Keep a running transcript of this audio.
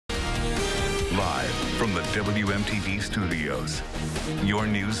From the WMTV studios, your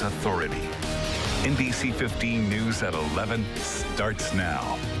news authority. NBC15 News at 11 starts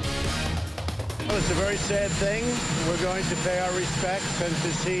now. Well, it's a very sad thing. We're going to pay our respects and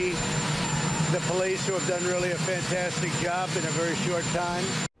to see the police who have done really a fantastic job in a very short time.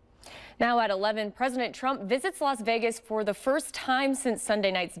 Now at 11, President Trump visits Las Vegas for the first time since Sunday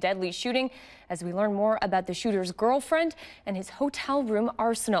night's deadly shooting as we learn more about the shooter's girlfriend and his hotel room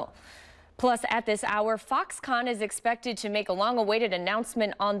arsenal. Plus, at this hour, Foxconn is expected to make a long-awaited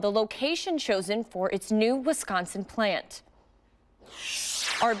announcement on the location chosen for its new Wisconsin plant.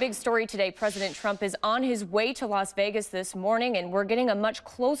 Our big story today, President Trump is on his way to Las Vegas this morning, and we're getting a much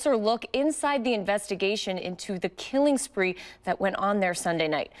closer look inside the investigation into the killing spree that went on there Sunday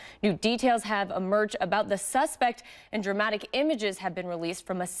night. New details have emerged about the suspect, and dramatic images have been released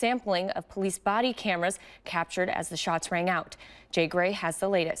from a sampling of police body cameras captured as the shots rang out. Jay Gray has the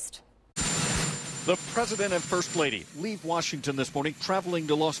latest. The President and First Lady leave Washington this morning, traveling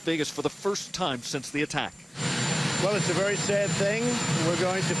to Las Vegas for the first time since the attack. Well, it's a very sad thing. We're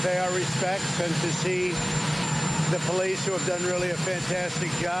going to pay our respects and to see the police who have done really a fantastic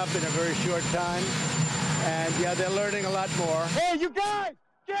job in a very short time. And yeah, they're learning a lot more. Hey, you guys,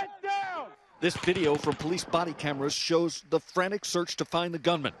 get down! This video from police body cameras shows the frantic search to find the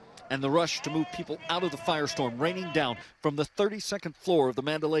gunman and the rush to move people out of the firestorm raining down from the 32nd floor of the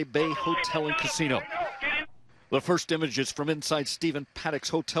Mandalay Bay Hotel and Casino. The first images from inside Stephen Paddock's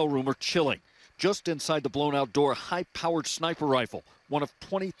hotel room are chilling. Just inside the blown-out door, a high-powered sniper rifle, one of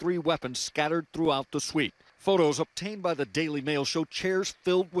 23 weapons scattered throughout the suite. Photos obtained by the Daily Mail show chairs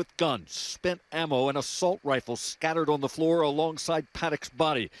filled with guns, spent ammo, and assault rifles scattered on the floor alongside Paddock's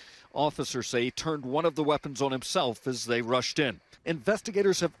body. Officers say he turned one of the weapons on himself as they rushed in.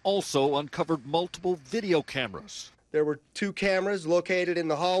 Investigators have also uncovered multiple video cameras. There were 2 cameras located in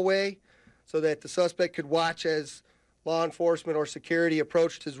the hallway so that the suspect could watch as law enforcement or security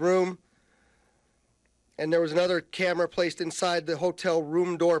approached his room. And there was another camera placed inside the hotel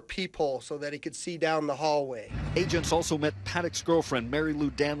room door peephole so that he could see down the hallway. Agents also met Paddock's girlfriend, Mary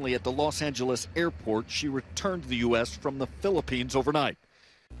Lou Danley, at the Los Angeles airport. She returned to the U.S. from the Philippines overnight.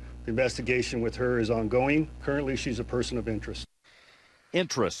 The investigation with her is ongoing. Currently, she's a person of interest.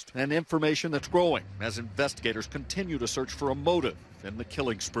 Interest and information that's growing as investigators continue to search for a motive in the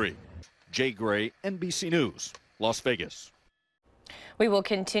killing spree. Jay Gray, NBC News, Las Vegas. We will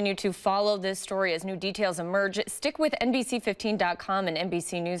continue to follow this story as new details emerge. Stick with NBC15.com and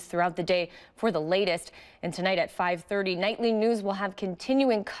NBC News throughout the day for the latest. And tonight at 5:30, Nightly News will have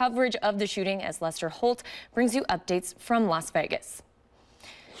continuing coverage of the shooting as Lester Holt brings you updates from Las Vegas.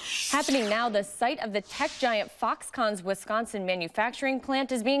 Happening now, the site of the tech giant Foxconn's Wisconsin manufacturing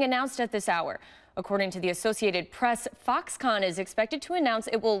plant is being announced at this hour. According to the Associated Press, Foxconn is expected to announce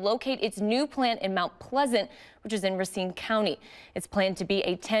it will locate its new plant in Mount Pleasant, which is in Racine County. It's planned to be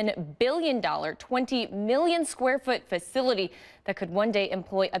a $10 billion, 20 million square foot facility that could one day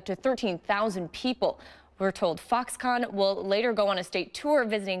employ up to 13,000 people. We're told Foxconn will later go on a state tour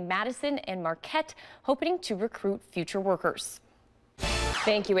visiting Madison and Marquette, hoping to recruit future workers.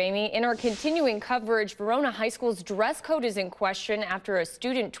 Thank you, Amy. In our continuing coverage, Verona High School's dress code is in question after a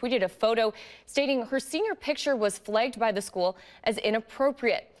student tweeted a photo stating her senior picture was flagged by the school as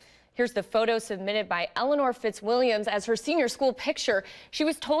inappropriate. Here's the photo submitted by Eleanor Fitzwilliams as her senior school picture. She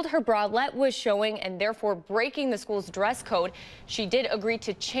was told her bralette was showing and therefore breaking the school's dress code. She did agree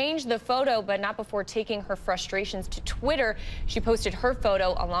to change the photo, but not before taking her frustrations to Twitter. She posted her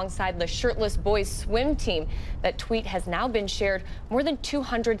photo alongside the shirtless boys swim team. That tweet has now been shared more than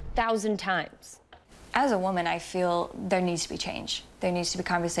 200,000 times. As a woman, I feel there needs to be change. There needs to be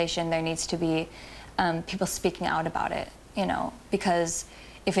conversation. There needs to be people speaking out about it, because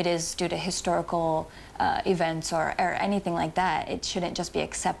if it is due to historical events or anything like that, it shouldn't just be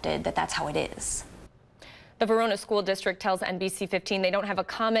accepted that that's how it is. The Verona School District tells NBC15 they don't have a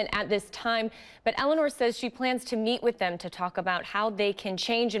comment at this time, but Eleanor says she plans to meet with them to talk about how they can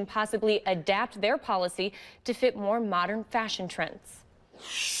change and possibly adapt their policy to fit more modern fashion trends.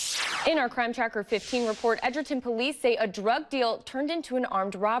 In our Crime Tracker 15 report, Edgerton police say a drug deal turned into an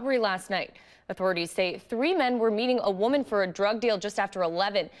armed robbery last night. Authorities say 3 men were meeting a woman for a drug deal just after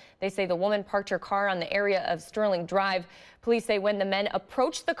 11. They say the woman parked her car on the area of Sterling Drive. Police say when the men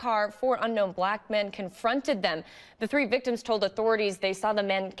approached the car, 4 unknown black men confronted them. The 3 victims told authorities they saw the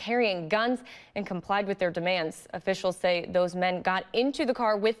men carrying guns and complied with their demands. Officials say those men got into the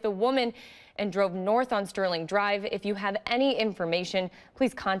car with the woman and drove north on Sterling Drive. If you have any information,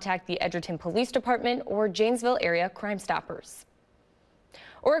 please contact the Edgerton Police Department or Janesville Area Crime Stoppers.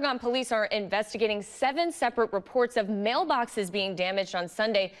 Oregon police are investigating 7 separate reports of mailboxes being damaged on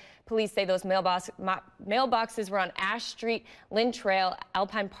Sunday. Police say those mailboxes were on Ash Street, Lynn Trail,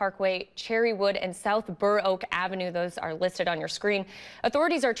 Alpine Parkway, Cherrywood, and South Burr Oak Avenue. Those are listed on your screen.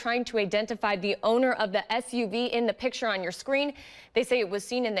 Authorities are trying to identify the owner of the SUV in the picture on your screen. They say it was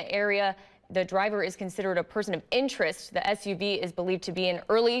seen in the area. The driver is considered a person of interest. The SUV is believed to be an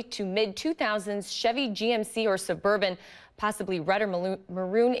early to mid-2000s Chevy GMC or Suburban, possibly red or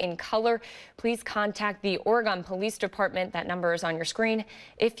maroon in color. Please contact the Oregon Police Department. That number is on your screen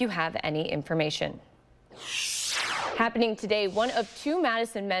if you have any information. Happening today, one of 2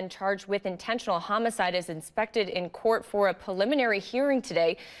 Madison men charged with intentional homicide is inspected in court for a preliminary hearing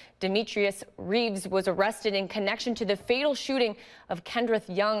today. Demetrius Reeves was arrested in connection to the fatal shooting of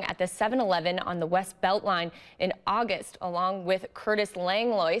Kendrith Young at the 7-Eleven on the West Beltline in August, along with Curtis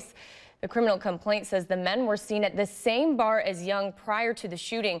Langlois. The criminal complaint says the men were seen at the same bar as Young prior to the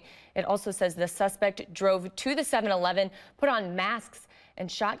shooting. It also says the suspect drove to the 7-Eleven, put on masks,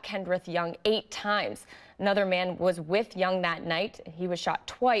 and shot Kendrith Young 8 times. Another man was with Young that night. He was shot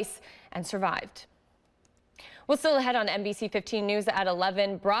twice and survived. We'll still ahead on NBC15 News at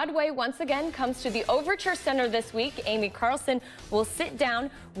 11. Broadway once again comes to the Overture Center this week. Amy Carlson will sit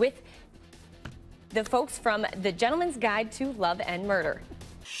down with the folks from The Gentleman's Guide to Love and Murder.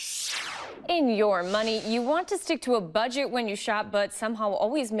 In your money, you want to stick to a budget when you shop, but somehow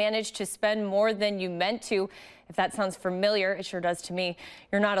always manage to spend more than you meant to. If that sounds familiar, it sure does to me.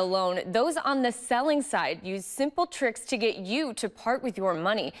 You're not alone. Those on the selling side use simple tricks to get you to part with your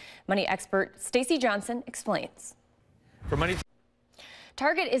money. Money expert Stacey Johnson explains.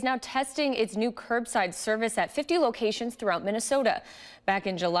 Target is now testing its new curbside service at 50 locations throughout Minnesota. Back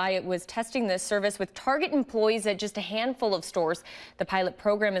in July, it was testing this service with Target employees at just a handful of stores. The pilot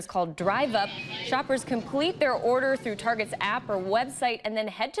program is called Drive Up. Shoppers complete their order through Target's app or website and then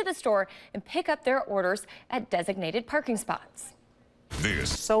head to the store and pick up their orders at designated parking spots.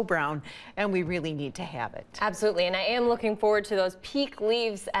 So brown, and we really need to have it. Absolutely, and I am looking forward to those peak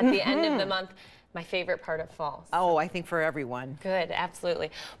leaves at the end of the month. My favorite part of fall. Oh, I think for everyone. Good, absolutely.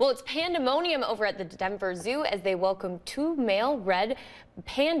 Well, it's pandemonium over at the Denver Zoo as they welcome 2 male red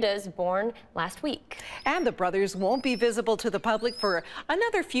pandas born last week. And the brothers won't be visible to the public for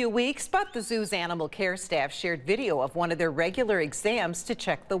another few weeks, but the zoo's animal care staff shared video of one of their regular exams to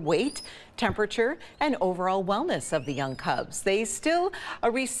check the weight, temperature, and overall wellness of the young cubs. They're still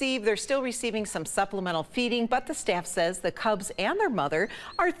receiving some supplemental feeding, but the staff says the cubs and their mother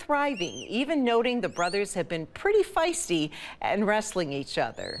are thriving, even noting the brothers have been pretty feisty and wrestling each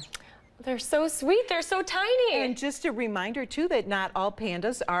other. They're so sweet. They're so tiny. And just a reminder, too, that not all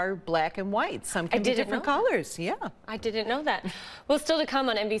pandas are black and white. Some can be different colors. Yeah. I didn't know that. Well, still to come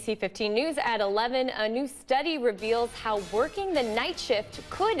on NBC15 News at 11, a new study reveals how working the night shift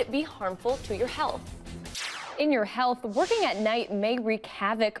could be harmful to your health. In your health, working at night may wreak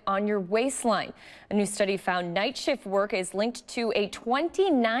havoc on your waistline. A new study found night shift work is linked to a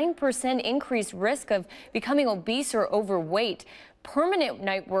 29% increased risk of becoming obese or overweight. Permanent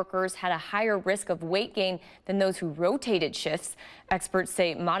night workers had a higher risk of weight gain than those who rotated shifts. Experts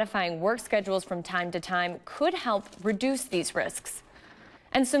say modifying work schedules from time to time could help reduce these risks.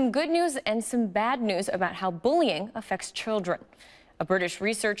 And some good news and some bad news about how bullying affects children. British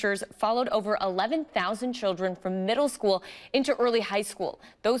researchers followed over 11,000 children from middle school into early high school.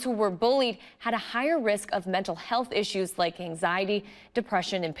 Those who were bullied had a higher risk of mental health issues like anxiety,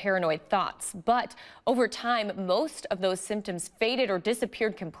 depression, and paranoid thoughts. But over time, most of those symptoms faded or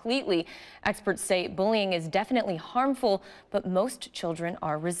disappeared completely. Experts say bullying is definitely harmful, but most children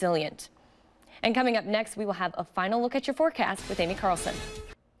are resilient. And coming up next, we will have a final look at your forecast with Amy Carlson.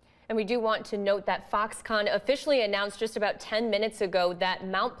 And we do want to note that Foxconn officially announced just about 10 minutes ago that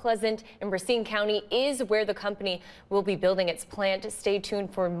Mount Pleasant in Racine County is where the company will be building its plant. Stay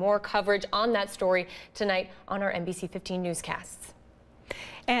tuned for more coverage on that story tonight on our NBC15 newscasts.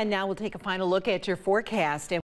 And now we'll take a final look at your forecast.